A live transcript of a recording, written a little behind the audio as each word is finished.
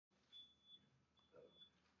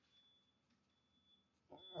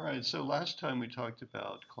All right, so last time we talked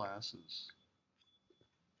about classes.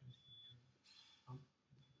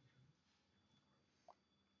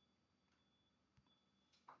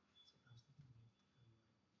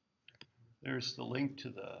 There's the link to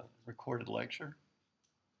the recorded lecture.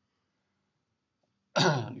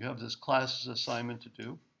 You have this classes assignment to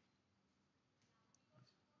do.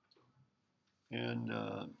 And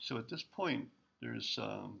so at this point, there's,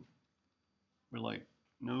 we're like,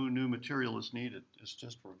 no new material is needed. It's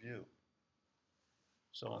just review.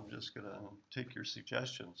 So I'm just gonna take your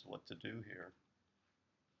suggestions what to do here.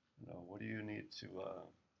 What do you need to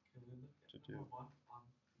do? Number one on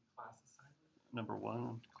the class assignment. Number one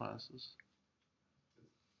on classes.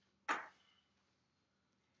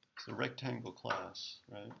 It's the rectangle class,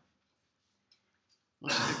 right?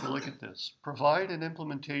 Let's take a look at this. Provide an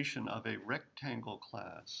implementation of a rectangle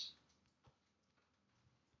class.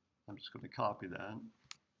 I'm just going to copy that.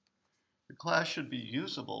 The class should be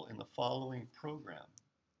usable in the following program.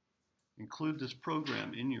 Include this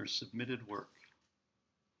program in your submitted work.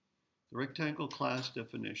 The rectangle class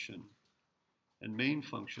definition and main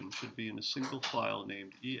function should be in a single file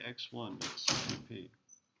named ex1.cpp.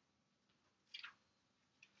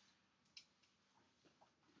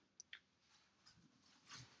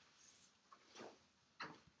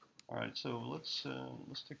 All right, so let's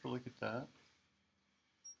take a look at that.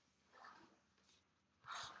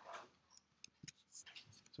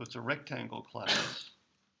 So it's a rectangle class.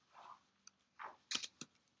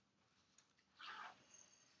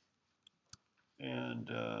 And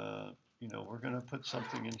we're going to put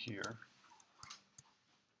something in here.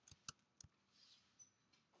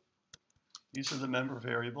 These are the member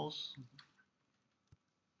variables.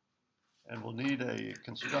 And we'll need a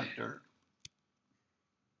constructor.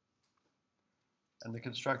 And the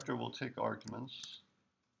constructor will take arguments.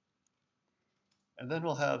 And then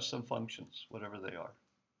we'll have some functions, whatever they are.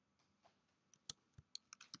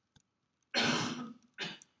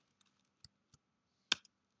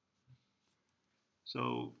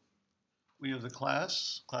 So we have the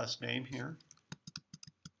class name here.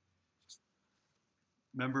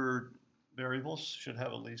 Member variables should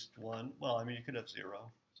have at least one. Well, I mean, you could have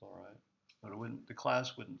 0, it's all right. But the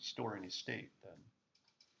class wouldn't store any state then.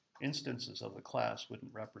 Instances of the class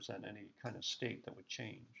wouldn't represent any kind of state that would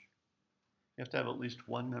change. You have to have at least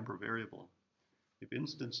one member variable. If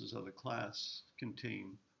instances of the class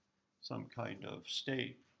contain some kind of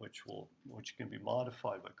state, which can be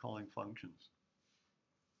modified by calling functions.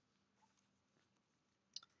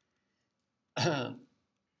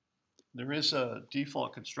 There is a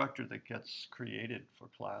default constructor that gets created for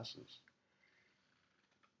classes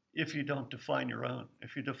if you don't define your own.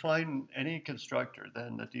 If you define any constructor,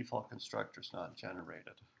 then the default constructor is not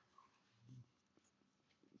generated.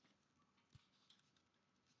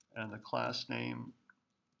 And the class name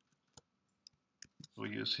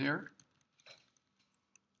we'll use here.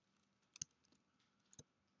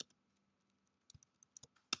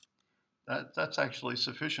 That's actually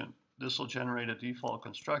sufficient. This will generate a default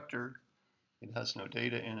constructor. It has no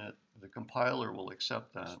data in it. The compiler will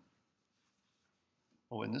accept that.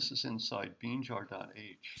 Oh, and this is inside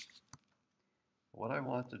beanjar.h. What I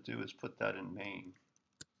want to do is put that in main.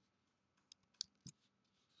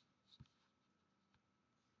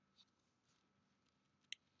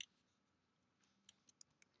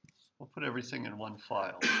 We'll put everything in one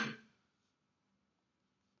file.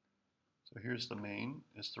 So here's the main.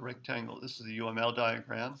 It's the rectangle. This is the UML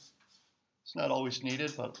diagram. It's not always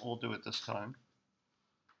needed, but we'll do it this time.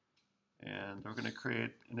 And we're going to create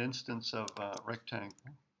an instance of rectangle.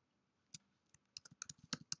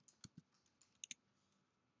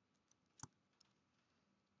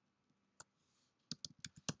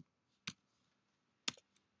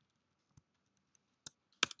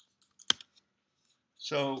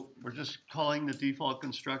 So we're just calling the default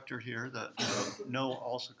constructor here, the no,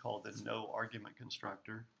 also called the no argument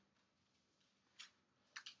constructor.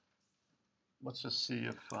 Let's just see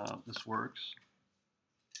if this works.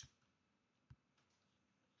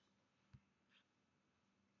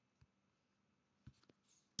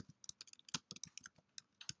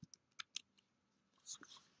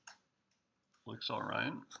 Looks all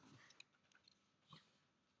right.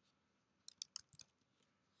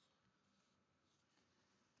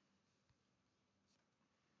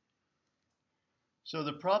 So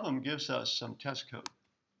the problem gives us some test code.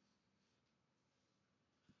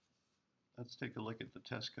 Let's take a look at the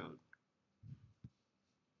test code.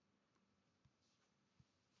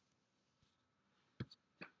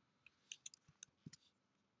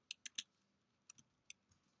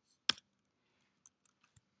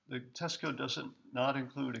 The test code doesn't not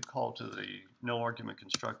include a call to the no argument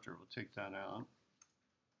constructor. We'll take that out.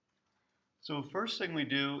 So first thing we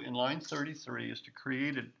do in line 33 is to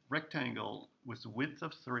create a rectangle with width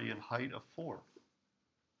of 3 and height of 4,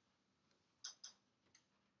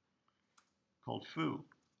 called foo.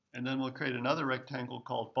 And then we'll create another rectangle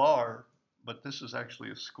called bar, but this is actually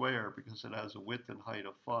a square because it has a width and height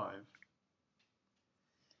of 5.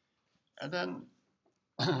 And then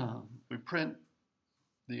we print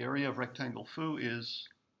the area of rectangle foo is,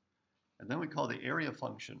 and then we call the area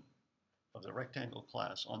function of the rectangle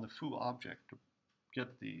class on the foo object to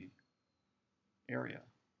get the area,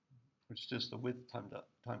 which is just the width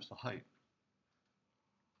times the height.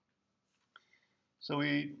 So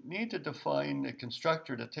we need to define a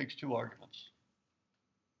constructor that takes 2 arguments.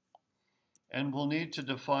 And we'll need to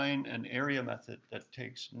define an area method that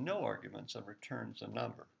takes no arguments and returns a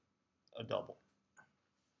number, a double.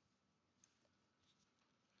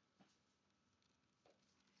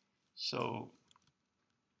 So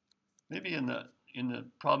maybe in the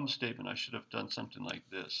problem statement I should have done something like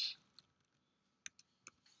this,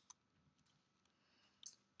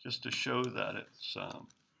 just to show that it's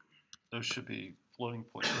those should be floating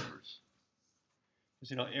point numbers.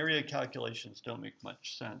 Because area calculations don't make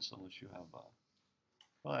much sense unless you have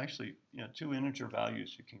well, actually, 2 integer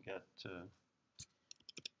values you can get.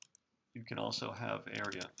 You can also have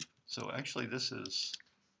area. So actually, this is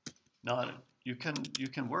not. You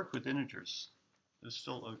can work with integers. It's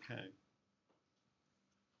still okay.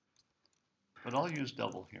 But I'll use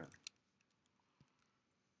double here.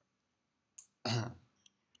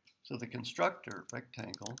 So the constructor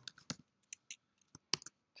rectangle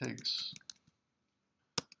takes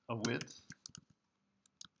a width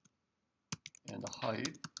and a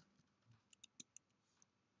height,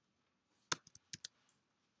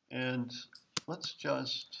 and let's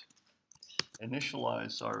just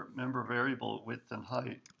initialize our member variable width and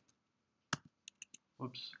height.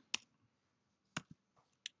 Whoops.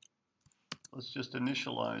 Let's just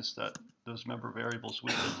initialize those member variables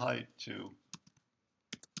width and height to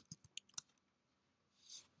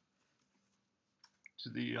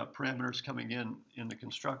the parameters coming in the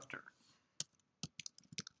constructor.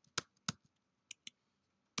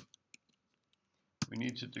 We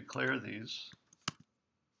need to declare these.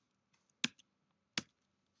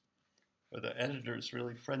 But the editor is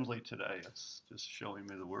really friendly today. It's just showing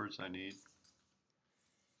me the words I need.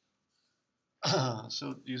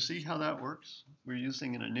 So you see how that works? We're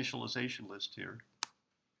using an initialization list here.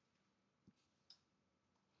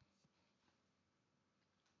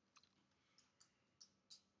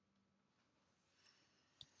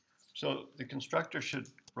 So the constructor should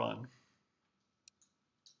run.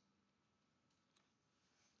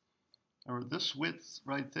 Or this width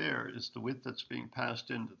right there is the width that's being passed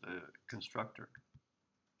into the constructor.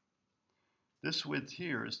 This width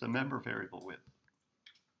here is the member variable width.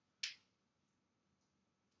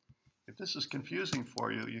 If this is confusing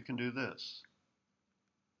for you, you can do this.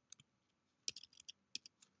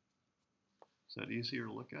 Is that easier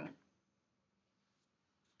to look at?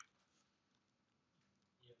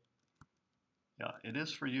 Yeah, it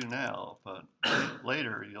is for you now, but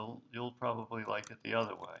later you'll probably like it the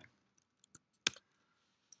other way.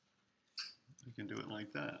 You can do it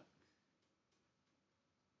like that.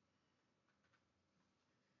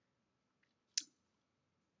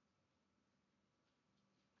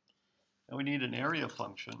 And we need an area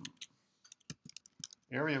function.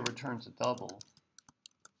 Area returns a double.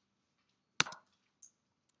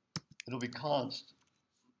 It'll be const.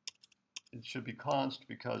 It should be const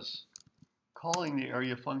because calling the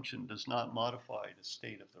area function does not modify the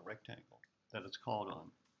state of the rectangle that it's called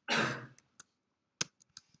on.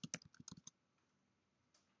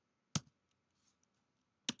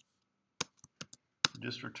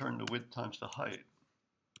 Just return the width times the height.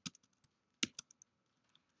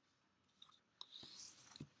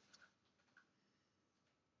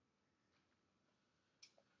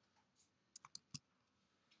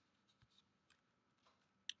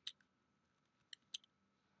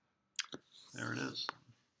 There it is.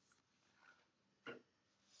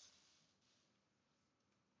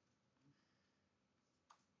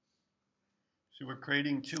 So we're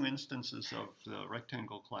creating 2 instances of the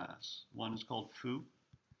rectangle class. One is called foo,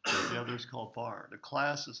 the other is called bar. The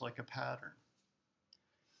class is like a pattern.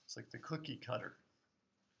 It's like the cookie cutter.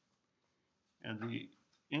 And the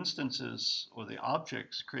instances or the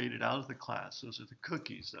objects created out of the class, those are the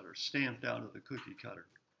cookies that are stamped out of the cookie cutter.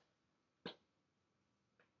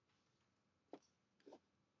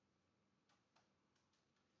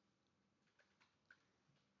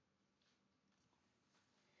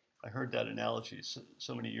 I heard that analogy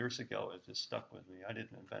so many years ago, it just stuck with me. I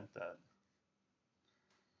didn't invent that.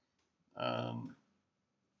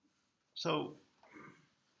 So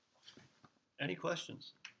Any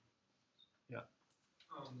questions?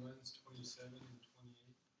 Lines 27 and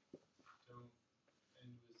 28 don't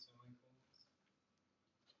end with semicolons.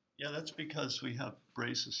 Yeah, that's because we have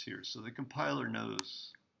braces here, so the compiler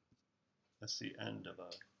knows that's the end of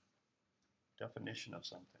a definition of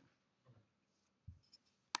something.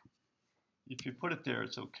 If you put it there,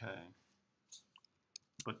 it's okay,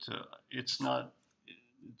 but it's not.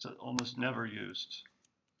 It's almost never used.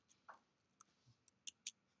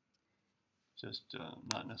 Just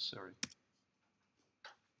not necessary.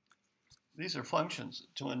 These are functions.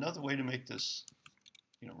 To another way to make this,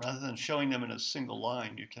 rather than showing them in a single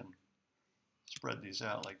line, you can spread these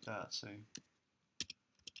out like that, see?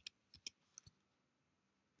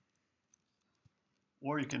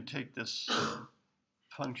 Or you can take this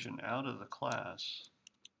function out of the class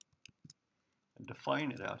and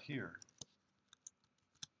define it out here.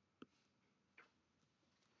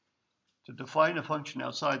 To define a function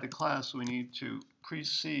outside the class, we need to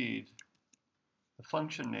precede the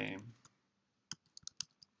function name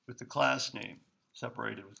with the class name,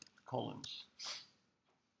 separated with colons.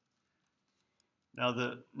 Now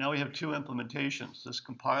we have two implementations. The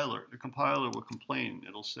compiler will complain.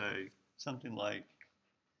 It'll say something like,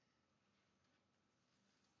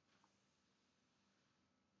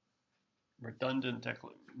 redundant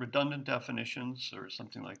definitions, or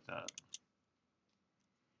something like that.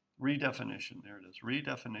 Redefinition, there it is,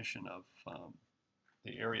 redefinition of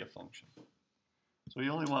the area function. So we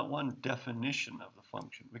only want one definition of the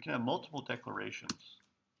function. We can have multiple declarations.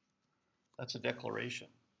 That's a declaration.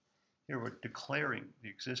 Here we're declaring the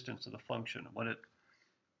existence of the function, what it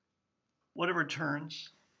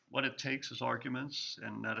returns, what it takes as arguments,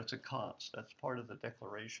 and that it's a const. That's part of the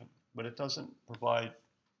declaration. But it doesn't provide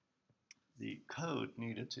the code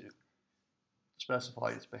needed to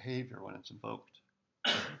specify its behavior when it's invoked.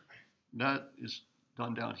 That is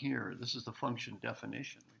done down here. This is the function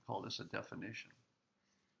definition. We call this a definition.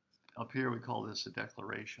 Up here we call this a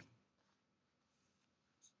declaration.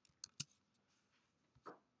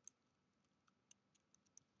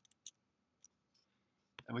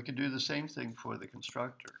 And we can do the same thing for the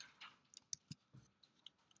constructor.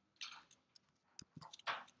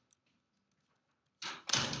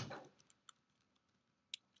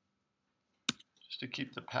 To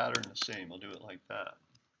keep the pattern the same, I'll do it like that.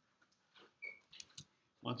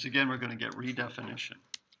 Once again, we're going to get redefinition.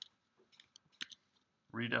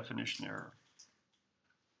 Redefinition error.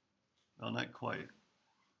 Well, not quite.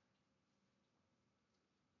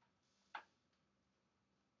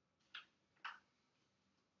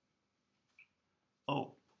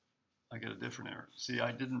 Oh, I get a different error. See,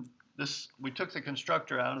 we took the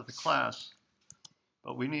constructor out of the class,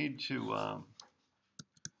 but we need to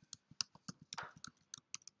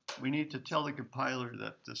tell the compiler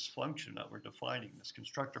that this function that we're defining, this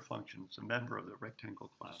constructor function, is a member of the rectangle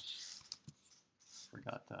class.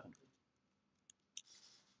 Forgot that.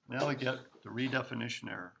 Now we get the redefinition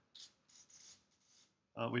error.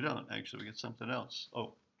 We don't, actually, we get something else.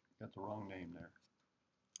 Oh, got the wrong name there.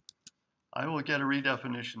 I will get a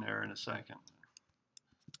redefinition error in a second.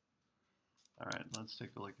 All right, let's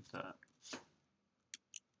take a look at that.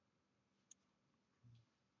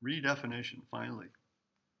 Redefinition, finally.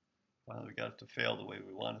 Finally, we got it to fail the way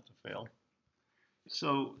we want it to fail.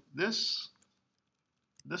 So this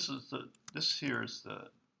here is the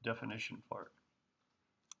definition part.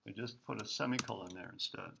 We just put a semicolon there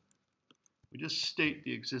instead. We just state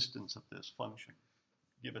the existence of this function,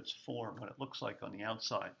 give its form, what it looks like on the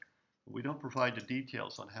outside. But we don't provide the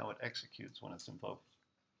details on how it executes when it's invoked.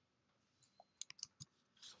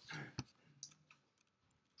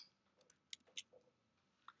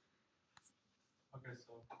 Okay,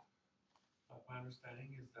 so my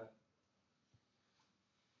understanding is that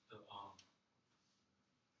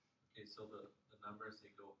so the numbers,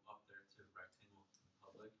 they go up there to rectangle and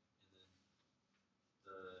public,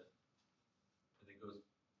 and it goes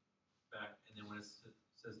back, and then when it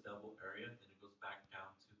says double area, then it goes back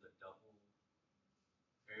down to the double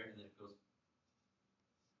area, and then it goes.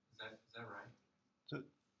 Is that right? So,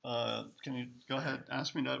 can you go ahead,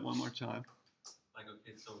 ask me that one more time? Like,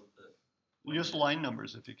 okay, so Just line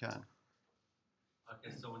numbers if you can.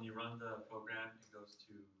 Okay, so when you run the program, it goes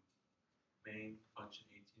to main function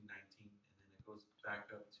 1819, and then it goes back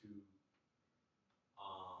up to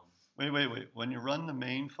Wait. When you run the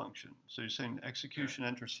main function, so you're saying execution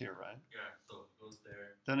enters here, right? Yeah, so it goes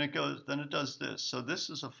there. Then it does this. So this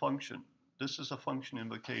is a function. This is a function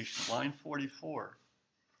invocation. Line 44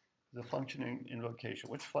 is a function invocation.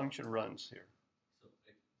 Which function runs here? So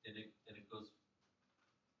then it goes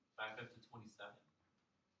back up to 27,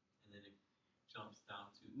 and then it jumps down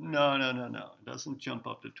to. No, no, no, no. It doesn't jump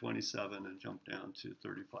up to 27 and jump down to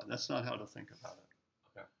 35. That's not how to think about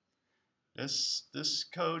it. Okay. This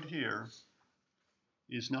code here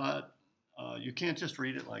is not, you can't just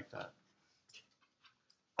read it like that.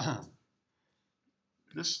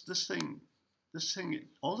 This thing,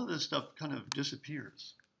 all of this stuff kind of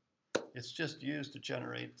disappears. It's just used to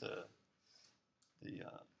generate the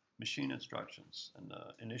machine instructions and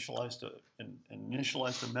initialize the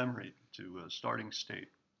memory to a starting state.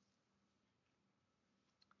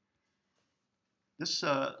 This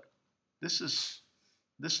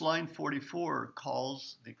line 44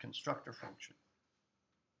 calls the constructor function,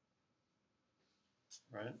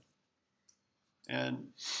 right?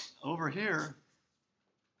 And over here,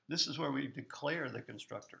 this is where we declare the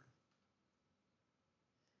constructor.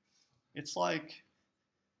 It's like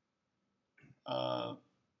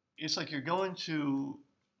you're going to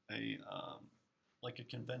like a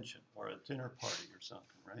convention or a dinner party or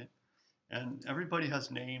something, right? And everybody has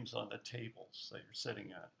names on the tables that you're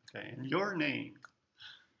sitting at, okay? And your name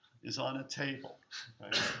is on a table,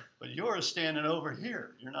 right? But you're standing over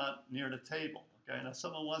here. You're not near the table, okay? And if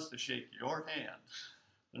someone wants to shake your hand,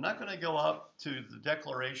 they're not going to go up to the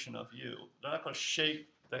declaration of you. They're not going to shake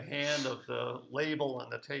the hand of the label on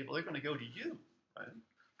the table. They're going to go to you, right?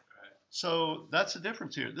 Right. So that's the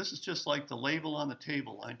difference here. This is just like the label on the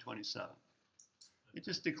table, line 27. It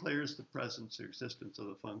just declares the presence or existence of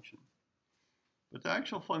the function. But the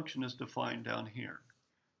actual function is defined down here.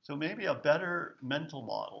 So maybe a better mental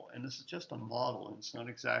model, and this is just a model, and it's not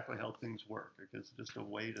exactly how things work, because it's just a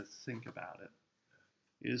way to think about it,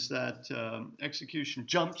 is that execution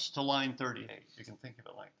jumps to line 38. You can think of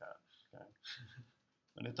it like that. Okay?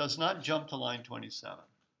 And it does not jump to line 27.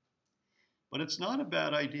 But it's not a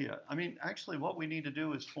bad idea. I mean, actually, what we need to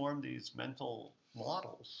do is form these mental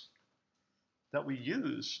models that we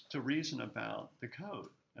use to reason about the code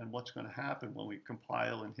and what's going to happen when we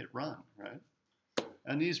compile and hit run, right?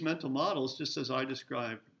 And these mental models, just as I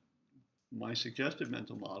described my suggested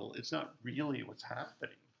mental model, it's not really what's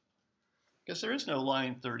happening. Because there is no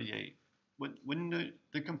line 38. When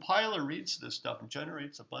the compiler reads this stuff and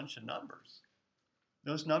generates a bunch of numbers,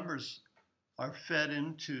 those numbers are fed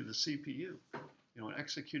into the CPU, and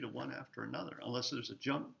executed one after another, unless there's a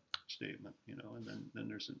jump statement, and then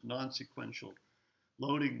there's a non-sequential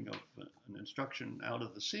loading of an instruction out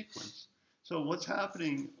of the sequence. So what's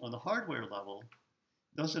happening on the hardware level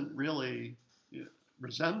doesn't really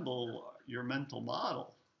resemble your mental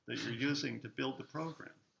model that you're using to build the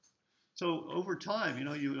program. So over time,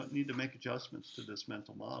 you need to make adjustments to this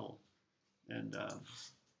mental model and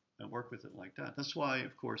work with it like that. That's why,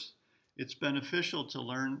 of course, it's beneficial to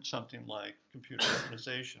learn something like computer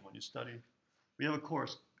organization when you study. We have a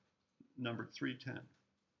course numbered 310.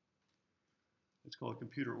 It's called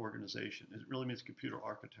computer organization. It really means computer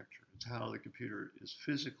architecture. It's how the computer is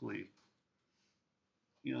physically,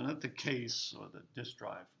 not the case or the disk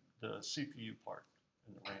drive, the CPU part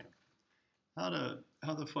and the RAM.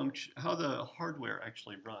 How the hardware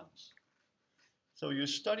actually runs. So you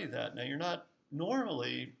study that. Now you're not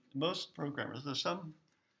normally, most programmers, there's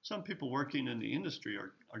some people working in the industry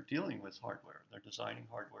are dealing with hardware. They're designing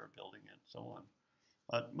hardware, building it, so on.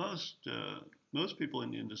 But most people in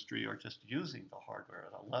the industry are just using the hardware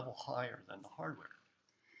at a level higher than the hardware.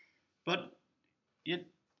 But it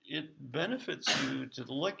benefits you to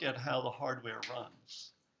look at how the hardware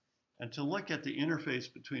runs and to look at the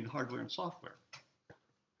interface between hardware and software.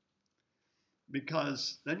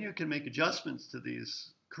 Because then you can make adjustments to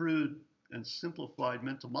these crude and simplified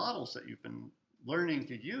mental models that you've been learning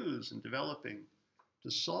to use and developing to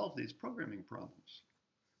solve these programming problems.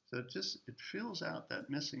 So it fills out that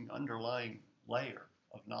missing underlying layer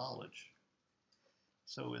of knowledge.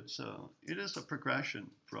 So it is a progression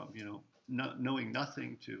from knowing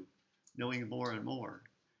nothing to knowing more and more.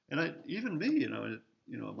 And even me, at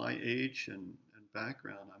my age and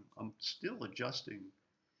background, I'm still adjusting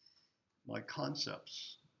my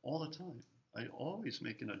concepts all the time. I always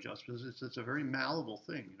make an adjustment. It's a very malleable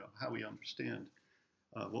thing, how we understand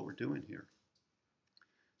what we're doing here.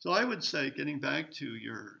 So I would say, getting back to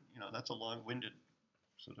your, that's a long-winded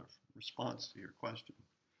sort of response to your question.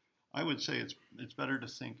 I would say it's better to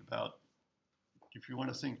think about, if you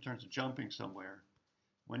want to think in terms of jumping somewhere,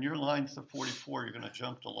 when you're line 44, you're going to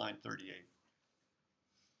jump to line 38.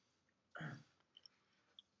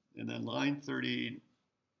 And then line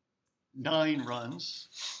 39 runs.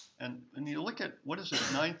 And you look at, what is it,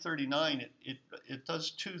 939, it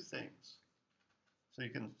does two things. So you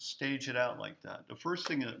can stage it out like that. The first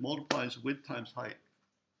thing, it multiplies width times height,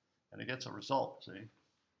 and it gets a result, see?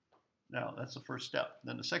 Now, that's the first step.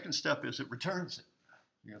 Then the second step is it returns it.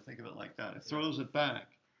 Think of it like that. It throws it back.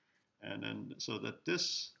 And then so that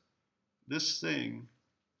this thing,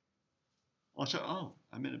 oh, sorry, oh,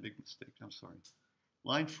 I made a big mistake. I'm sorry.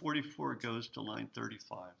 Line 44 goes to line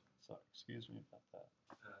 35. Sorry, excuse me about that.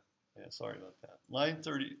 Yeah, sorry about that. Line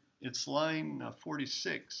 30, it's line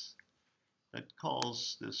 46 that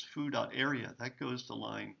calls this foo.area. That goes to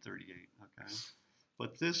line 38, okay?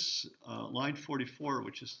 But this line 44,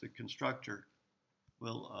 which is the constructor,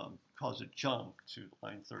 will cause a jump to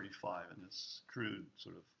line 35 in this crude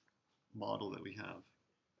sort of model that we have.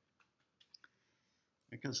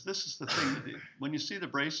 Because this is the thing, that when you see the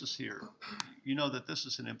braces here, you know that this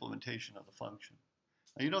is an implementation of the function.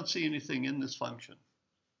 Now you don't see anything in this function.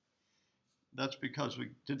 That's because we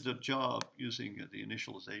did the job using the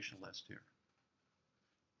initialization list here.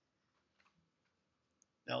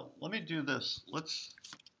 Now let me do this. Let's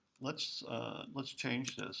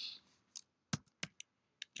change this.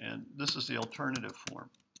 And this is the alternative form.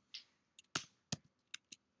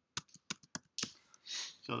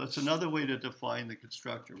 So that's another way to define the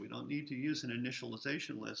constructor. We don't need to use an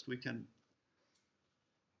initialization list. We can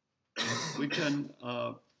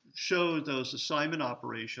show those assignment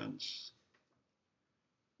operations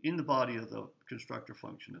in the body of the constructor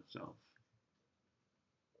function itself.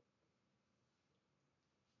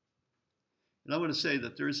 And I want to say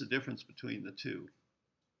that there is a difference between the two.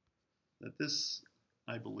 That this,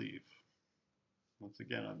 I believe, once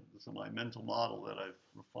again, this is my mental model that I've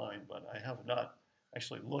refined, but I have not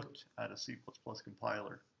actually looked at a C++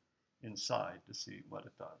 compiler inside to see what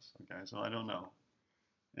it does. Okay, so I don't know.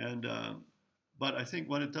 And but I think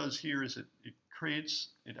what it does here is it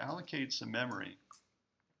allocates the memory.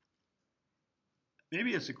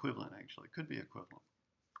 Maybe it's equivalent, actually. It could be equivalent.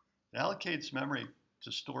 It allocates memory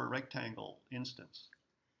to store a rectangle instance.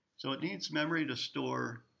 So it needs memory to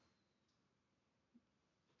store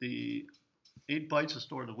the 8 bytes to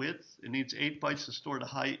store the width. It needs 8 bytes to store the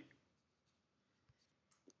height.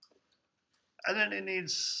 And then it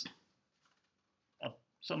needs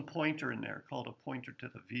some pointer in there called a pointer to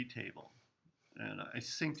the V table. And I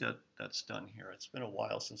think that that's done here. It's been a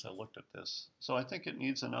while since I looked at this. So I think it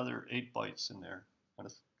needs another 8 bytes in there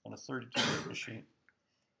on a 32-bit machine.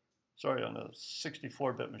 Sorry, on a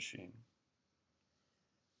 64-bit machine.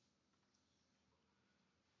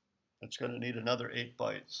 It's going to need another 8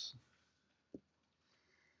 bytes.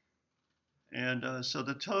 And so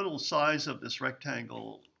the total size of this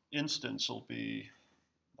rectangle instance will be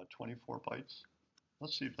about 24 bytes.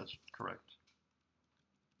 Let's see if that's correct.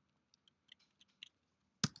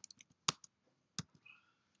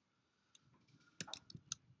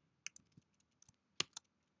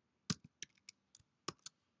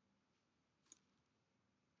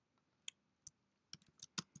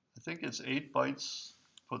 I think it's 8 bytes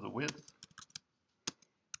for the width,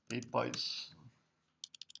 8 bytes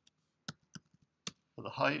for the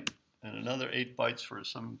height, and another 8 bytes for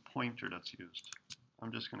some pointer that's used.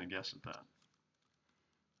 I'm just going to guess at that.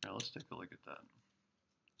 Now let's take a look at that.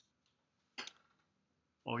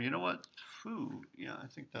 Oh, you know what? Foo. Yeah, I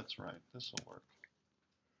think that's right. This will work.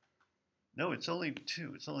 No, it's only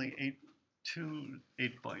 2. It's only 8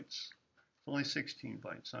 bytes. It's only 16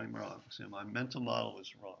 bytes. I'm wrong. So my mental model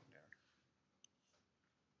was wrong there.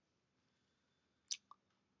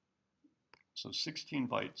 So 16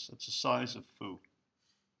 bytes. That's the size of foo.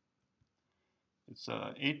 It's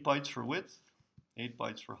 8 bytes for width, 8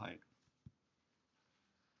 bytes for height.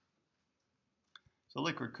 So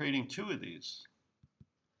look, we're creating 2 of these.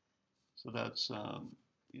 So that's,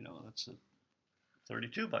 you know, that's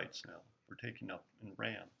 32 bytes now we're taking up in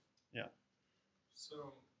RAM. Yeah.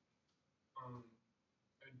 So,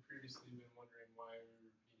 I'd previously been wondering why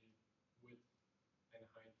we repeated width and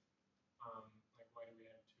height. Like, why do we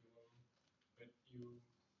have 2 of them? But you,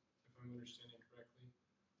 if I'm understanding correctly,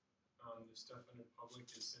 the stuff under public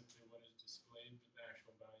is simply what is displayed, but the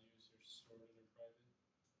actual values are stored under private.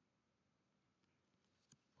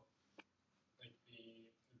 Like the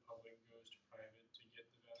public goes to private to get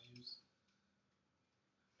the values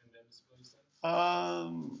and then displays them?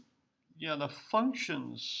 Yeah, the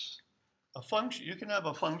functions, you can have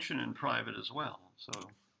a function in private as well. So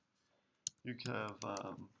you can have,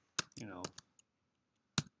 you know,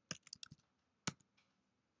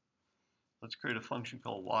 let's create a function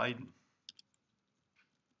called widen.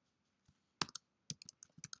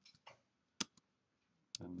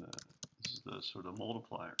 And this is the sort of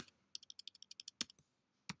multiplier.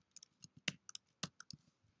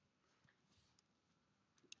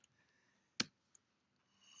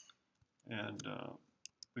 And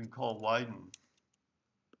we can call widen.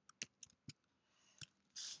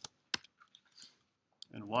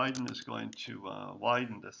 And widen is going to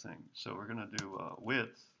widen the thing. So we're going to do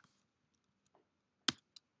width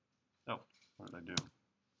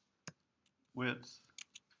width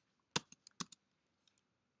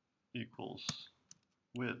equals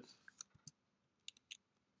width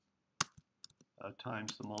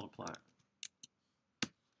times the multiplier.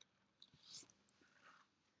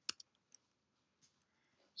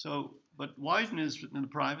 So, but widen is in the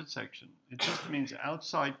private section. It just means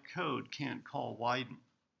outside code can't call widen.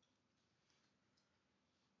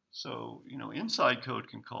 So, you know, inside code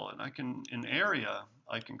can call it. In area,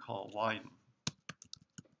 I can call widen.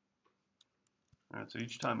 All right, so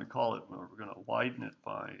each time we call it, we're going to widen it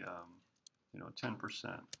by,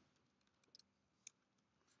 10%.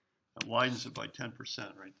 That widens it by 10%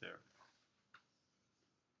 right there.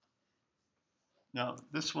 Now,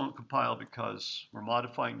 this won't compile because we're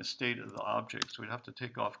modifying the state of the object, so we'd have to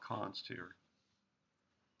take off const here.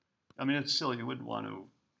 I mean, it's silly. You wouldn't want to,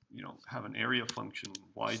 have an area function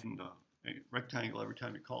widen a rectangle every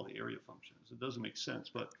time you call the area function. So it doesn't make sense.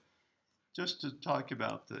 But just to talk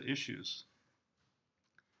about the issues,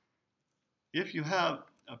 if you have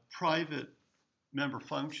a private member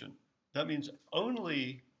function, that means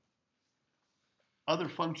only other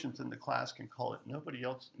functions in the class can call it. Nobody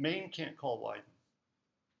else. Main can't call widen.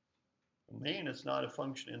 Main is not a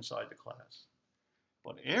function inside the class.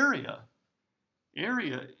 But area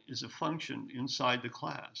is a function inside the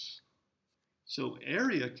class. So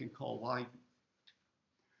area can call widen.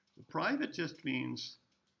 The private just means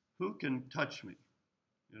who can touch me,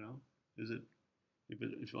 If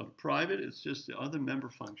it's private, it's just the other member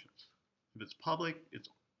functions. If it's public, it's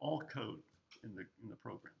all code in the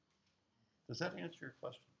program. Does that answer your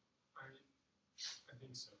question? I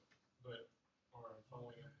think so, but, or I'm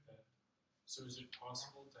following up with that. So is it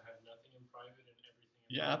possible to have nothing in private and everything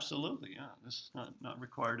in Yeah, public? absolutely, yeah. This is not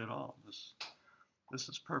required at all. This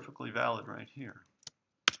is perfectly valid right here.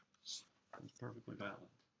 It's perfectly valid.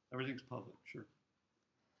 Everything's public, sure.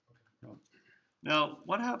 Okay. Now,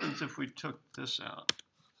 what happens if we took this out?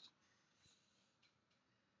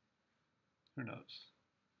 Who knows?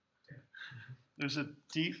 There's a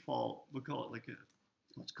default, we'll call it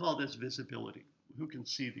let's call this visibility. Who can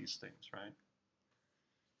see these things, right?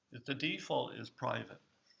 If the default is private,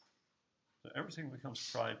 so everything becomes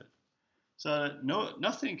private. So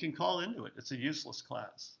nothing can call into it. It's a useless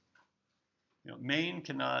class. Main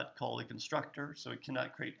cannot call the constructor, so it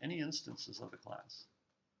cannot create any instances of the class.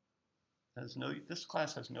 This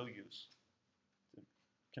class has no use. It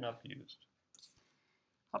cannot be used.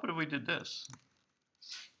 How about if we did this?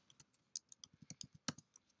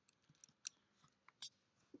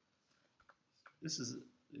 This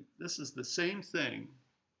is the same thing,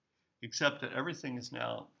 except that everything is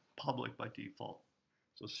now public by default.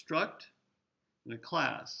 So struct and a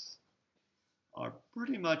class are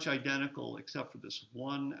pretty much identical except for this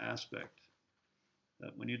one aspect,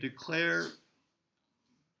 that when you declare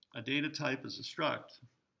a data type as a struct,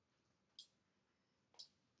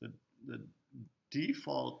 the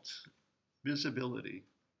default visibility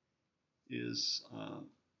is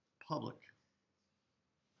public.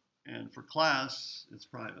 And for class, it's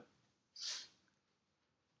private.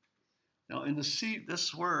 Now in the C,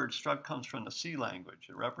 this word struct comes from the C language.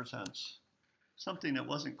 It represents something that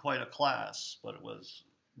wasn't quite a class, but it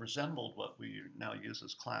resembled what we now use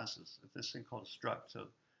as classes. This thing called a struct. So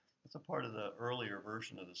it's a part of the earlier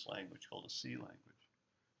version of this language called a C language.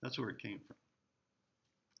 That's where it came from.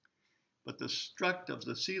 But the struct of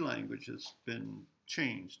the C language has been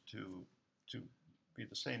changed to be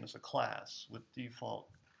the same as a class with default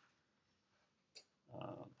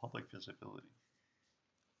public visibility.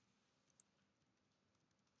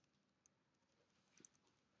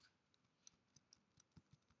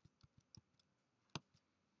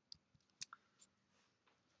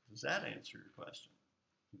 Does that answer your question?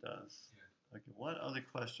 It does. Yeah. Okay, what other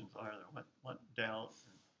questions are there? What doubt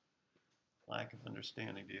and lack of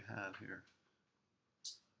understanding do you have here?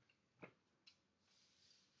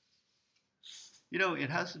 It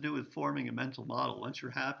has to do with forming a mental model. Once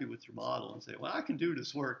you're happy with your model and say, well, I can do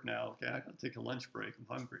this work now. Okay, I can take a lunch break. I'm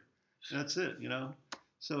hungry. And that's it,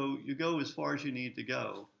 So you go as far as you need to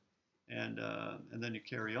go, and then you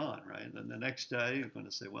carry on, right? And then the next day you're going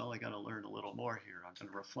to say, well, I got to learn a little more here. I'm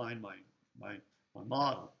going to refine my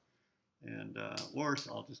model, and or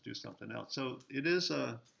I'll just do something else. So it's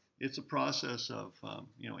a process of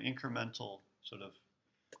incremental sort of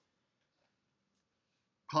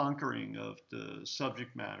conquering of the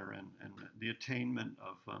subject matter and the attainment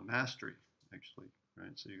of mastery, actually,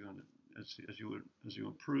 right? So you're going to, as you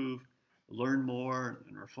improve, learn more,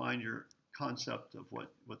 and refine your concept of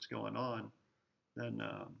what's going on, then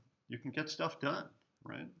you can get stuff done,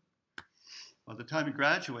 right? By the time you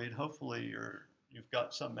graduate, hopefully you've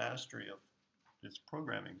got some mastery of this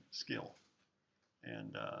programming skill,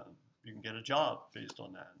 and you can get a job based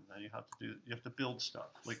on that. And then you have to build stuff,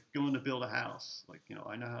 like going to build a house. Like,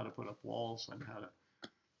 I know how to put up walls, I know how to,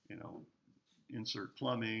 insert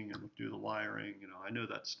plumbing and do the wiring, I know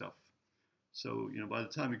that stuff. So, by the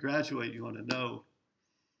time you graduate, you want to know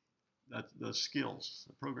that the skills,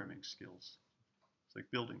 the programming skills. It's like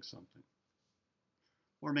building something.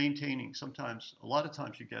 Or maintaining. A lot of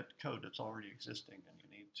times you get code that's already existing and you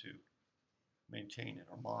need to maintain it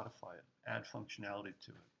or modify it, add functionality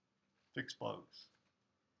to it, fix bugs.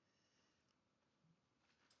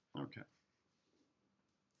 Okay.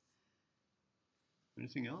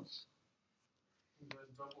 Anything else? The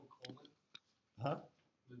double colon, Huh?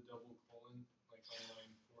 the double colon, like on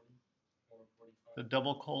line 40 or 45. The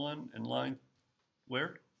double colon in line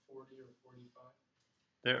where? 40 or 45.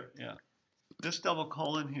 There, yeah. This double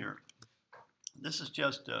colon here, this is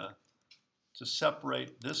just to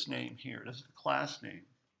separate this name here. This is the class name.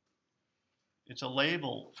 It's a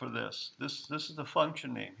label for this. This is the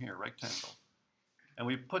function name here, rectangle. And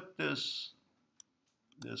we put this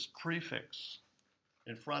prefix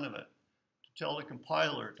in front of it to tell the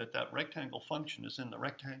compiler that rectangle function is in the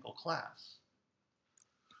rectangle class.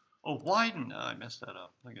 Oh, widen. Oh, I messed that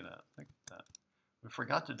up. Look at that. Look at that. We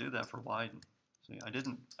forgot to do that for widen. See, I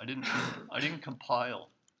didn't compile,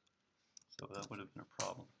 so that would have been a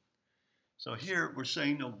problem. So here we're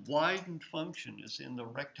saying the widened function is in the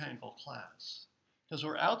rectangle class because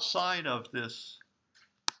we're outside of this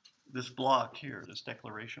block here, this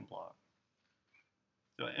declaration block.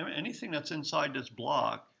 So anything that's inside this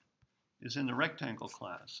block is in the rectangle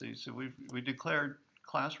class. See, so we declared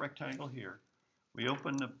class rectangle here. We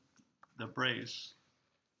open the brace.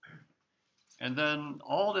 And then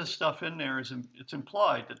all this stuff in there it's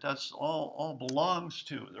implied that that's all belongs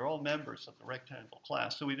to. They're all members of the rectangle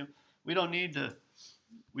class. So we don't need to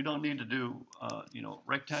do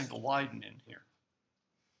rectangle widen in here.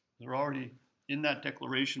 They're already in that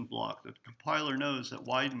declaration block. The compiler knows that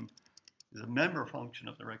widen is a member function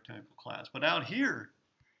of the rectangle class. But out here,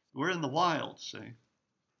 we're in the wild. See,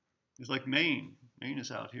 it's like main. Main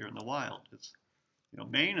is out here in the wild. It's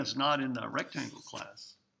main is not in the rectangle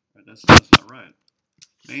class. That's not right.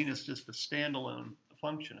 Main is just a standalone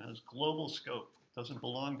function. It has global scope. It doesn't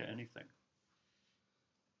belong to anything.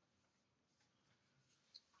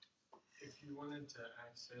 If you wanted to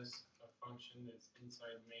access a function that's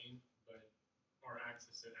inside main, or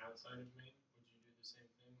access it outside of main, would you do the same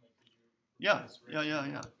thing? Like, could you replace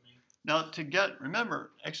rectangle with main? Now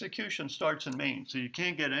remember, execution starts in main, so you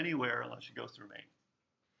can't get anywhere unless you go through main.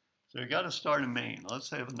 So you got to start in main. Let's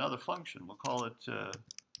say I have another function. We'll call it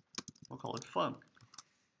func.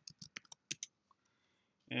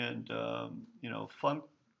 And func,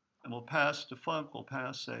 and we'll pass to func. We'll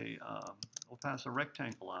pass a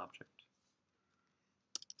rectangle object.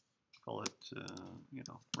 Call it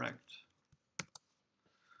rect.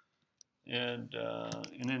 And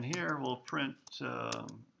in here we'll print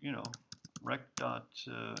rect dot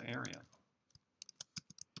area.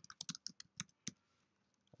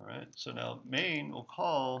 All right. So now main will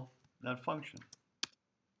call that function.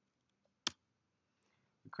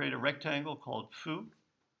 We create a rectangle called foo,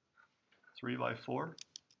 3 by 4,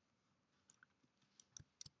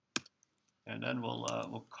 and then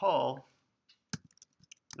we'll call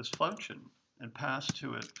this function and pass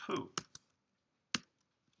to it foo.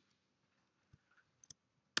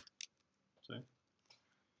 See?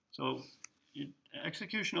 So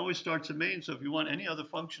execution always starts in main. So if you want any other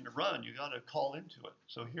function to run, you got to call into it.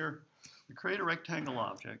 So here we create a rectangle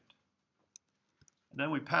object. And then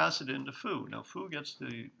we pass it into foo. Now foo gets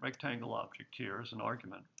the rectangle object here as an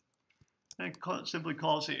argument. And it simply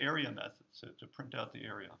calls the area method to print out the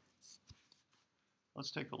area.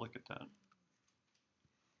 Let's take a look at that.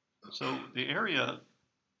 So the area,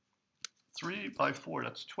 3 by 4,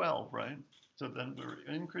 that's 12, right? So then we're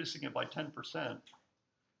increasing it by 10%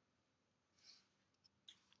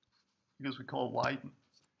 because we call widen.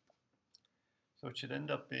 So it should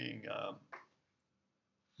end up being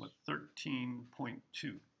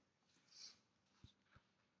 13.2.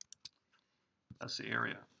 That's the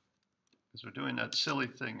area. Because we're doing that silly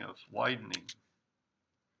thing of widening.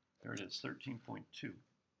 There it is, 13.2.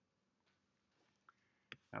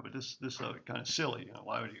 Now, but this is kind of silly.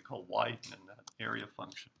 Why would you call widen in that area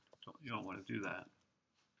function? You don't want to do that.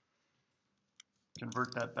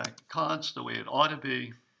 Convert that back to const the way it ought to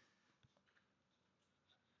be.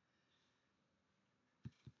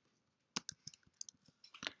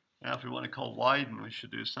 Now, if we want to call widen, we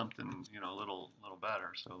should do something, a little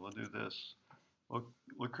better. So we'll do this.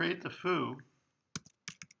 We'll create the foo,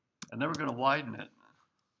 and then we're going to widen it.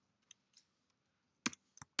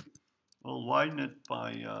 We'll widen it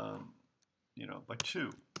by, by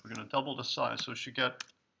 2. We're going to double the size. So she get,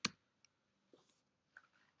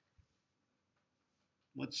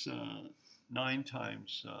 what's 9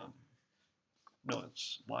 times, no,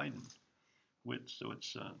 it's widen width, so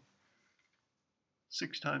it's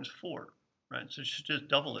 6 times 4, right? So she should just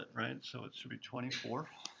double it, right? So it should be 24.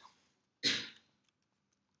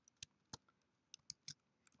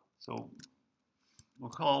 So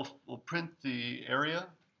we'll print the area,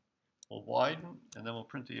 we'll widen, and then we'll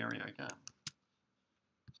print the area again.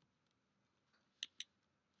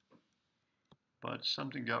 But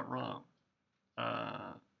something got wrong.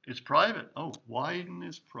 It's private. Oh, widen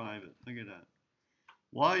is private. Look at that.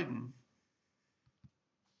 Widen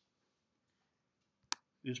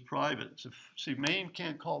is private. So see, main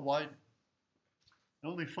can't call widen.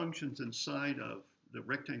 Only functions inside of the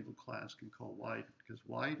rectangle class can call widen, because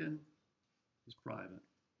widen is private.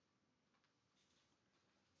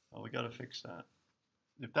 Well, we got to fix that.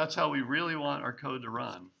 If that's how we really want our code to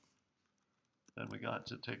run, then we got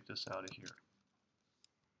to take this out of here.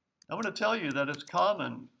 I want to tell you that it's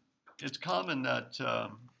common that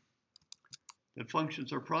that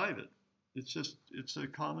functions are private. It's a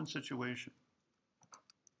common situation.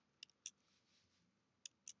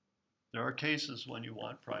 There are cases when you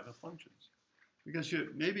want private functions, because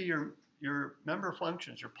maybe your member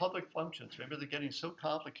functions, your public functions, maybe they're getting so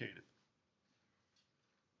complicated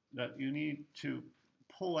that you need to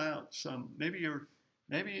pull out some. Maybe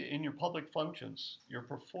in your public functions you're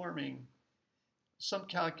performing some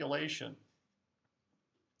calculation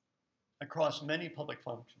across many public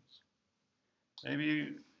functions. Maybe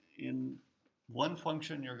in one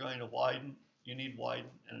function you're going to widen, you need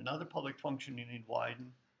widen. In another public function you need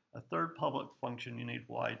widen. A third public function you need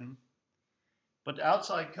widen. But the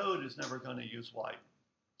outside code is never going to use widen.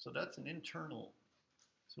 So that's an internal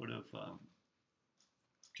sort of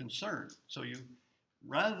concern. So you,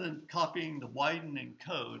 rather than copying the widening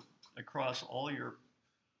code across all your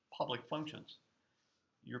public functions,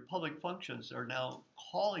 your public functions are now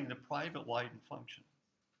calling the private widen function.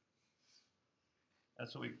 And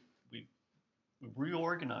so we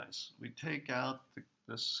reorganize. We take out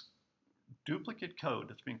this duplicate code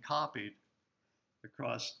that's been copied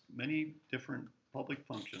across many different public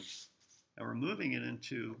functions, and we're moving it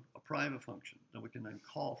into a private function that we can then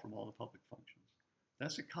call from all the public functions.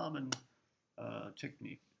 That's a common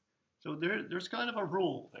technique. So there's kind of a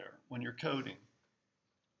rule there when you're coding.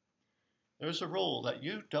 There's a rule that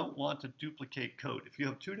you don't want to duplicate code. If you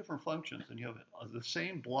have 2 different functions and you have the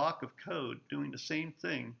same block of code doing the same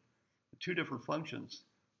thing, 2 different functions,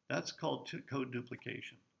 that's called code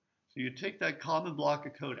duplication. So you take that common block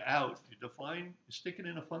of code out, you stick it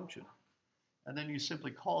in a function, and then you simply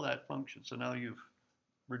call that function. So now you've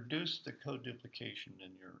reduced the code duplication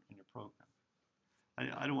in your program.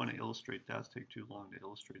 I don't want to illustrate that. It'll take too long to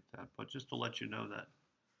illustrate that, but just to let you know that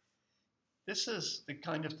this is the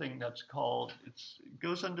kind of thing that's called, it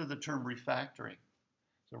goes under the term refactoring.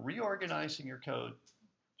 So reorganizing your code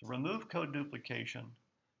to remove code duplication,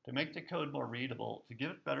 to make the code more readable, to give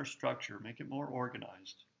it better structure, make it more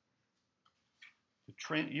organized.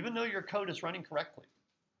 Even though your code is running correctly,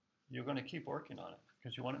 you're going to keep working on it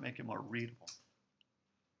because you want to make it more readable.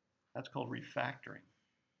 That's called refactoring.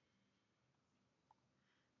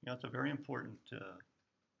 You know, it's a very important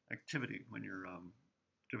activity when you're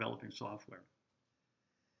developing software.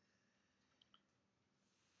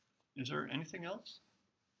 Is there anything else?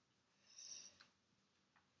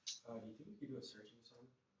 Do you think we could do a searching sum?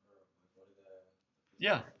 Or like one of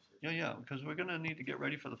the Yeah, because we're going to need to get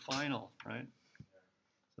ready for the final, right?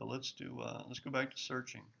 So let's go back to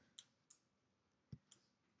searching.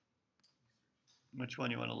 Which one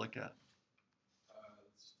you want to look at?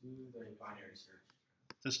 Let's do the binary search.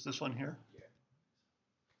 This one here? Yeah.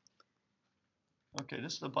 Okay,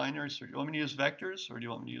 this is the binary search. You want me to use vectors or do you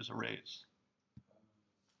want me to use arrays?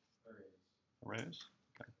 Arrays. Arrays?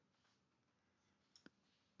 Okay.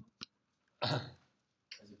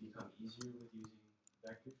 Has it become easier with using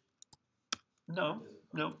vectors? No, Does it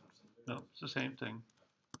no, become something no, it's the same thing.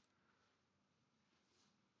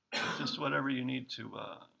 Just whatever you need to,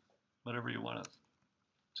 whatever you want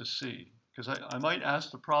to see. Because I might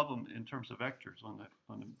ask the problem in terms of vectors on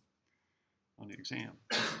the exam.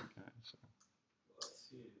 Okay, so. Well, let's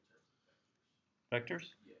see it in terms of Vectors?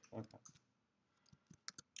 Yeah. Okay.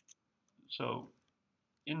 So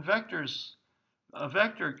in vectors, a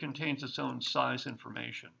vector contains its own size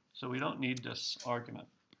information. So we don't need this argument.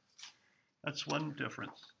 That's one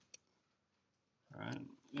difference. All right.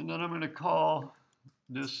 And then I'm going to call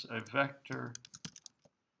this a vector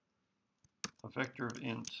of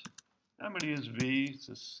int. I'm going to use v, it's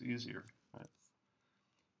just easier. Right?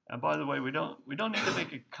 And by the way, we don't need to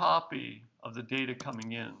make a copy of the data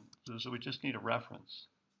coming in. So we just need a reference.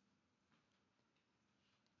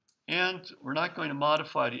 And we're not going to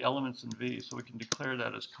modify the elements in V, so we can declare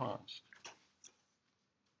that as const.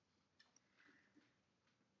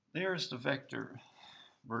 There's the vector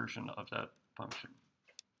version of that function.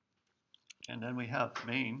 And then we have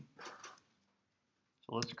main.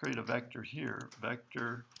 So let's create a vector here,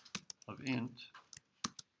 vector of int.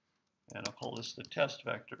 And I'll call this the test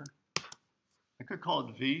vector. I could call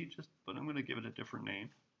it V, but I'm going to give it a different name.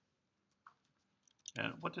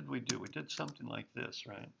 And what did we do? We did something like this,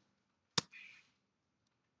 right?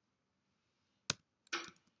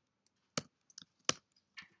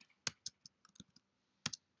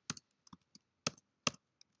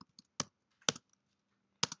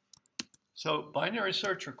 So binary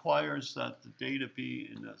search requires that the data be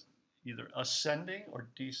in either ascending or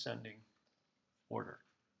descending order.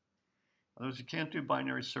 In other words, you can't do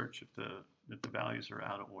binary search if the values are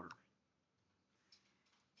out of order.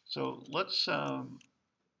 So let's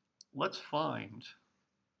find.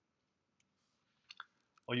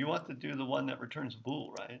 Oh, you want to do the one that returns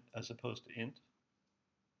bool, right, as opposed to int?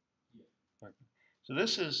 Yeah. Okay. So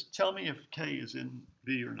this is tell me if k is in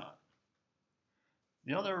V or not.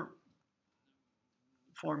 The other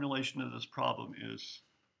formulation of this problem is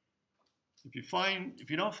if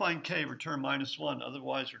you don't find k, return -1,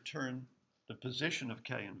 otherwise return the position of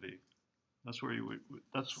k in V. That's where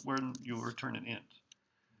that's when you return an int.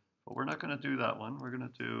 But we're not going to do that one. We're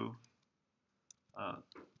going to do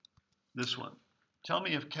this one. Tell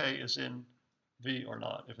me if k is in V or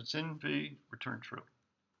not. If it's in V, return true.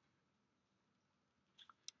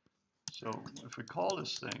 So if we call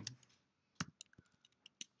this thing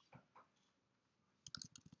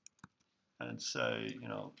and say,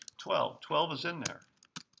 12. 12 is in there.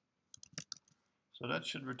 So that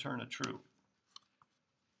should return a true.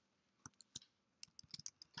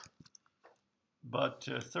 But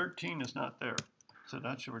 13 is not there. So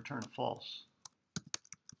that should return a false.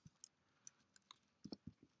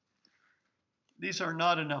 These are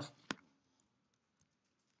not enough.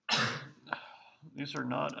 These are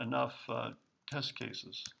not enough test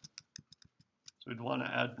cases. So we'd want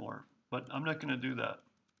to add more. But I'm not going to do that.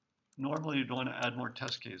 Normally, you'd want to add more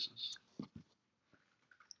test cases.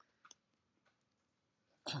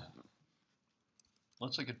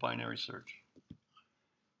 Let's look at binary search.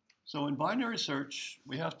 So in binary search,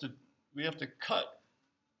 we have to cut.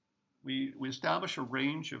 We establish a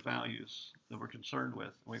range of values that we're concerned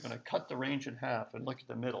with. We're going to cut the range in half and look at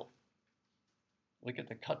the middle. Look at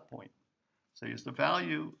the cut point. So is the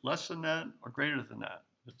value less than that or greater than that?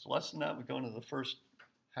 If it's less than that, we go into the first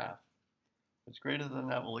half. If it's greater than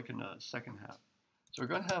that, we'll look in the second half. So we're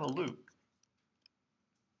going to have a loop.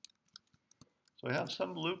 So we have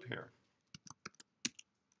some loop here.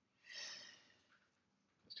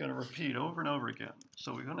 It's going to repeat over and over again.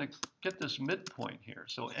 So we're going to get this midpoint here.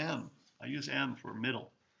 So M, I use M for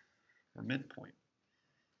middle, or midpoint.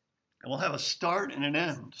 And we'll have a start and an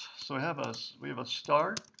end. So we have a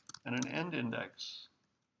start and an end index.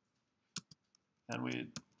 And we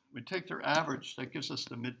take their average, that gives us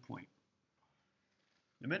the midpoint.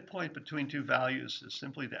 The midpoint between two values is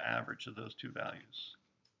simply the average of those two values.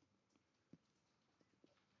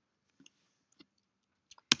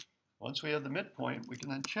 Once we have the midpoint, we can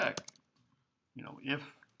then check, if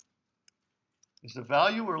is the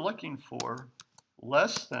value we're looking for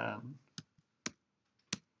less than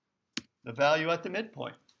the value at the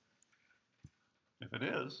midpoint. If it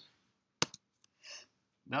is,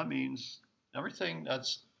 that means everything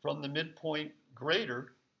that's from the midpoint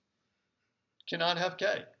greater cannot have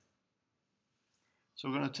k. So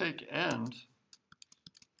we're going to take end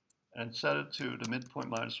and set it to the midpoint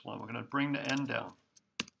 -1. We're going to bring the end down,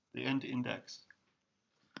 the end index.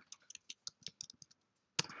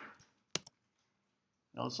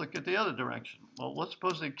 Now let's look at the other direction. Well, let's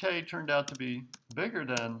suppose that k turned out to be bigger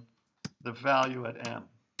than the value at m.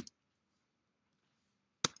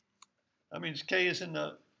 That means k is in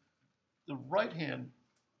the right-hand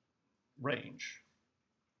range,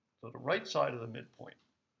 so the right side of the midpoint.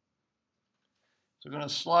 So we're going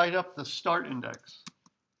to slide up the start index.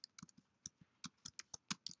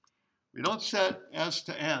 We don't set s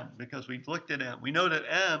to m because we looked at m. We know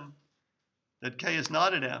that k is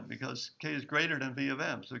not at m because k is greater than v of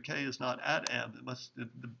m. So k is not at m. It must,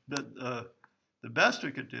 the best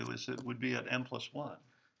we could do is it would be at m plus 1.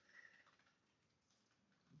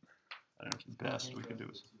 I don't know if the best we could do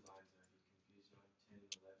is.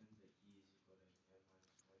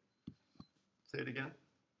 Say it again.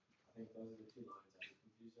 I think those are the two lines I'd be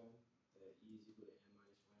confused on. The e is equal to n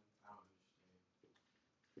minus 1. I don't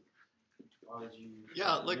understand. Why would you?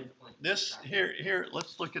 Yeah, like Midpoint this, here,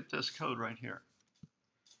 let's look at this code right here.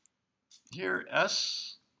 Here,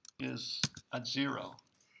 S is at 0,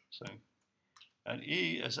 see? And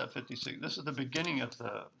E is at 56. This is the beginning of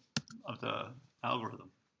the algorithm.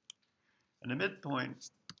 And the midpoint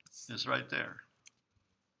is right there.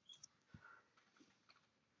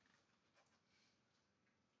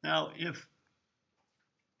 Now,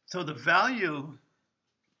 so the value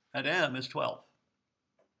at M is 12,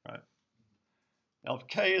 right? Now, if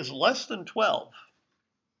K is less than 12,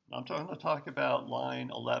 I'm going to talk about line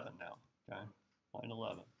 11 now, okay? Line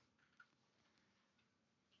 11.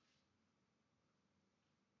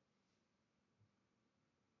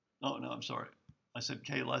 Oh, no, I'm sorry. I said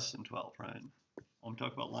K less than 12, right? I'm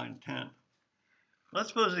talking about line 10. Let's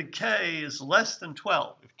suppose that K is less than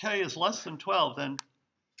 12. If K is less than 12, then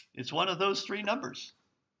it's one of those three numbers.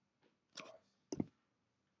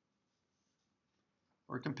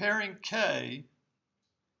 We're comparing K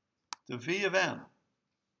to V of M.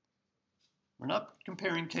 We're not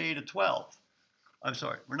comparing K to 12. I'm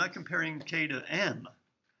sorry, we're not comparing K to M.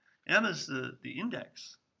 M is the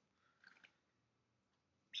index.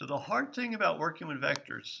 So the hard thing about working with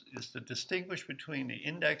vectors is to distinguish between the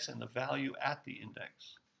index and the value at the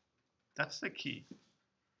index. That's the key.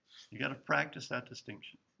 You got to practice that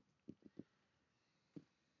distinction.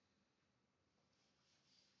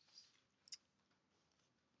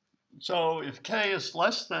 So if K is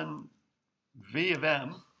less than V of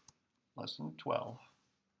M, less than 12,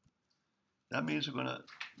 that means we're going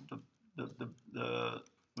to,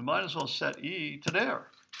 we might as well set E to there,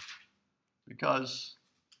 because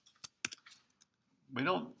we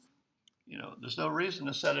don't, there's no reason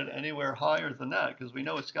to set it anywhere higher than that, because we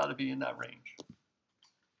know it's got to be in that range.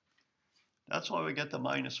 That's why we get the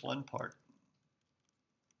 -1 part.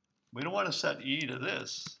 We don't want to set E to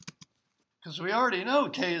this, because we already know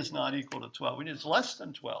K is not equal to 12. We need it's less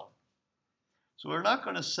than 12. So we're not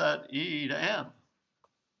going to set E to M.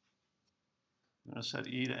 We're going to set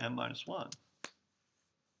E to M minus 1.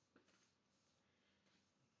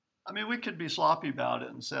 I mean, we could be sloppy about it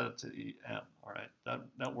and set it to EM, all right?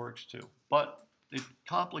 That works too. But it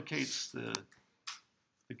complicates the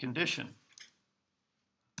condition.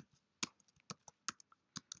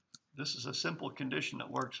 This is a simple condition that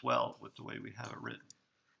works well with the way we have it written.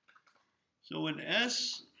 So when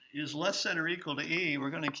S is less than or equal to E, we're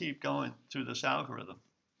going to keep going through this algorithm.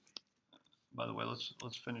 By the way,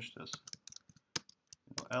 let's finish this.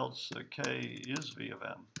 Else K is V of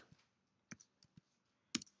M.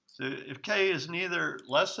 So if K is neither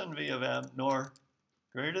less than V of M nor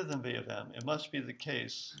greater than V of M, it must be the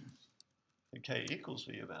case that K equals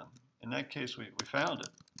V of M. In that case, we found it.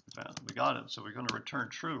 We got it. So we're going to return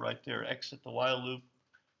true right there. Exit the while loop,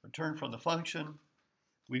 return from the function.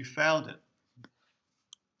 We found it.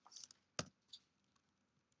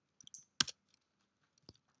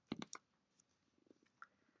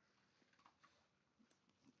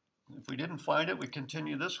 If we didn't find it, we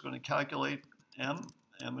continue this. We're going to calculate M.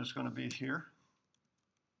 M is going to be here.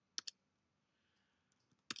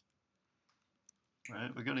 Right?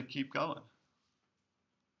 We're going to keep going.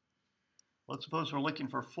 Let's suppose we're looking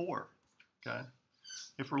for 4. Okay?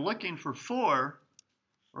 If we're looking for 4,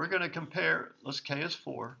 we're going to compare, K is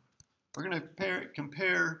 4. We're going to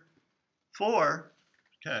compare 4,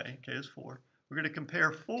 K is 4. We're going to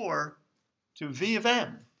compare 4 to V of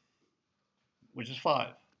M, which is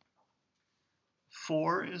 5.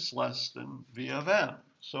 4 is less than V of M.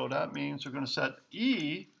 So that means we're going to set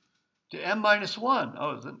E to M minus 1.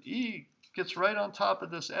 Oh, then E gets right on top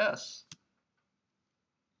of this S.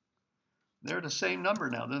 They're the same number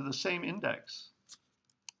now. They're the same index.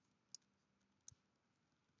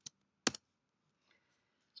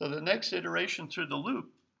 So the next iteration through the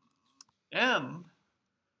loop, M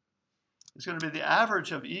is going to be the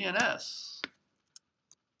average of E and S.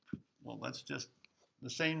 Well, that's just the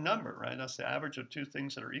same number, right? That's the average of two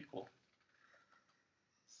things that are equal.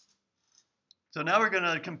 So now we're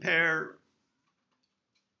going to compare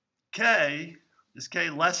K. Is K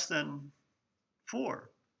less than 4?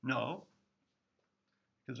 No,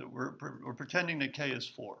 because we're pretending that K is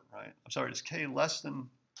 4, right? I'm sorry, is K less than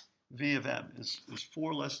V of M? Is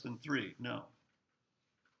 4 less than 3? No.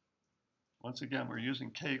 Once again, we're using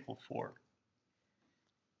K equal 4.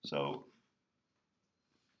 So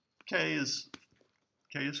K is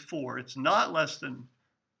 4. It's not less than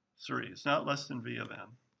 3. It's not less than V of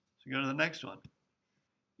M. So go to the next one.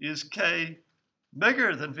 Is K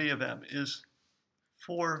bigger than V of M? Is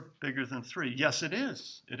 4 bigger than 3? Yes, it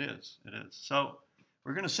is. It is. It is. So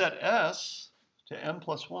we're going to set S to M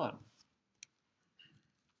plus 1.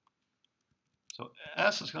 So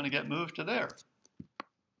S is going to get moved to there.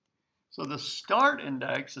 So the start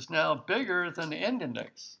index is now bigger than the end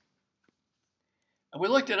index. And we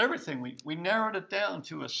looked at everything. We narrowed it down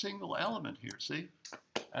to a single element here, see?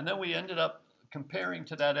 And then we ended up comparing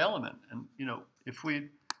to that element. And, you know, if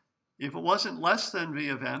it wasn't less than V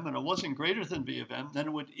of M and it wasn't greater than V of M, then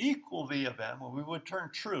it would equal V of M, and we would turn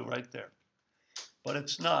true right there. But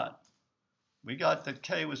it's not. We got that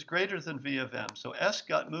K was greater than V of M, so S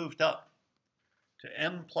got moved up to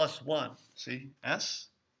M plus 1. See, S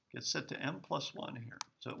gets set to M plus 1 here.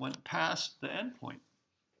 So it went past the endpoint.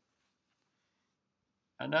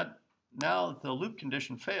 And that now the loop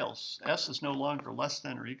condition fails. S is no longer less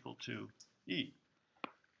than or equal to E.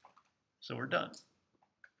 So we're done.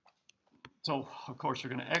 So, of course, we're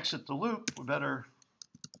going to exit the loop. We better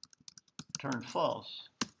turn false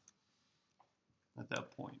at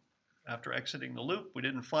that point. After exiting the loop, we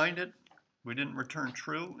didn't find it. We didn't return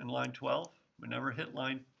true in line 12. We never hit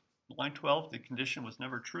line 12. The condition was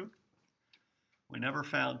never true. We never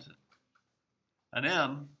found an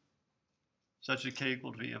M such that K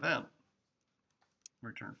equaled V of M.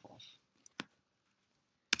 Return false.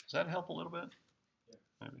 Does that help a little bit? Yeah.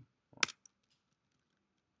 Maybe.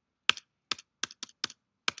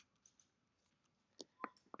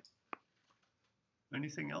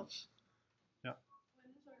 Anything else? Yeah.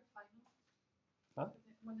 When is our final? Huh?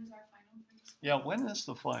 When is our final for this? Yeah, when is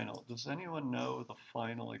the final? Does anyone know the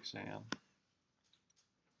final exam?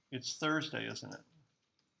 It's Thursday, isn't it?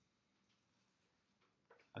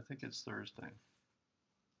 I think it's Thursday.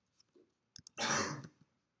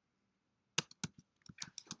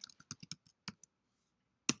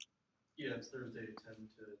 Yeah, it's Thursday, 10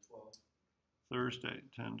 to 12. Thursday,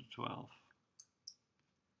 10 to 12.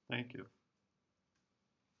 Thank you.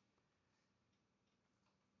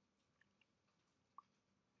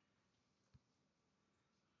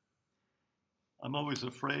 I'm always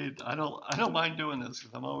afraid. I don't mind doing this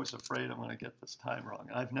because I'm always afraid I'm going to get this time wrong.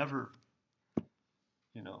 I've never,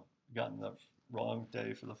 you know, gotten the wrong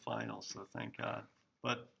day for the final, so thank God.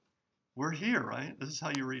 But we're here, right? This is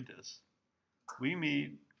how you read this. We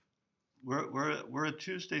meet. We're a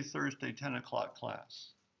Tuesday, Thursday, 10 o'clock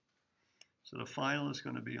class. So the final is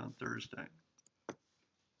going to be on Thursday.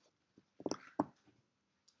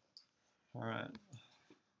 All right.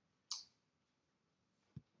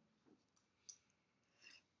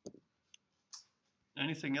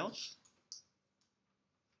 Anything else?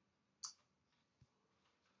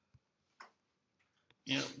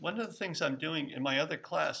 You know, one of the things I'm doing in my other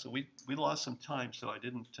class, so we lost some time, so I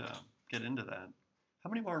didn't get into that. How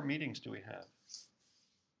many more meetings do we have?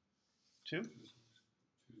 2?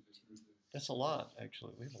 That's a lot,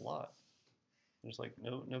 actually. We have a lot. There's like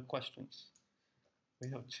no questions. We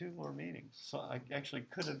have 2 more meetings. So I actually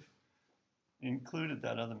could have included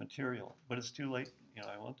that other material, but it's too late. You know,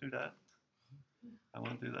 I won't do that. I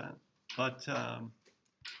won't do that. But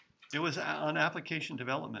it was on application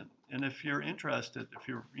development. And if you're interested, if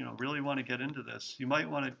you really want to get into this, you might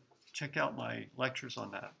want to check out my lectures on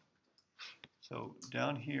that. So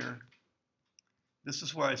down here, this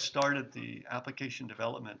is where I started the application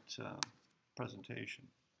development presentation.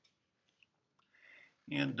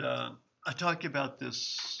 And I talk about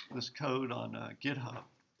this code on GitHub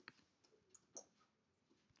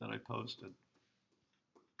that I posted.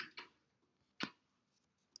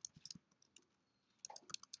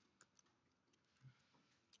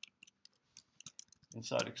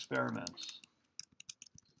 Inside experiments.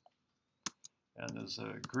 And there's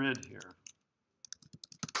a grid here.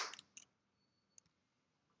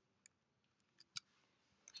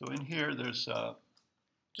 So in here, there's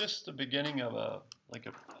just the beginning of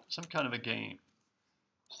some kind of a game.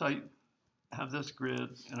 So I have this grid,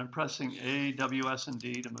 and I'm pressing A, W, S, and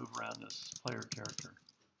D to move around this player character.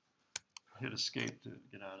 Hit escape to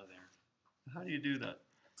get out of there. How do you do that?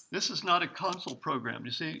 This is not a console program.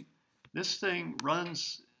 You see, this thing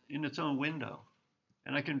runs in its own window,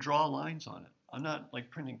 and I can draw lines on it. I'm not like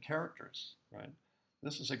printing characters, right?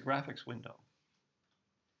 This is a graphics window.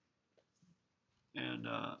 And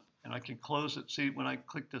I can close it. See, when I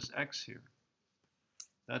click this X here,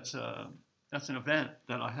 that's an event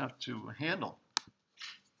that I have to handle.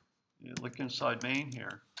 You look inside main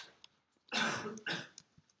here.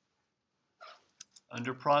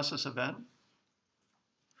 Under process event,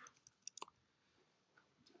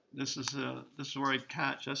 this is where I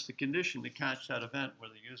catch. That's the condition to catch that event where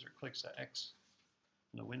the user clicks the X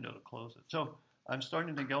in the window to close it. So I'm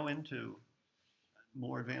starting to go into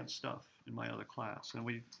more advanced stuff in my other class,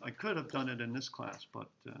 and I could have done it in this class, but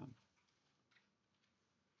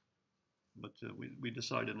we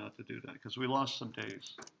decided not to do that because we lost some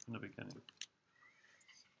days in the beginning.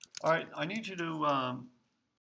 All right, I need you to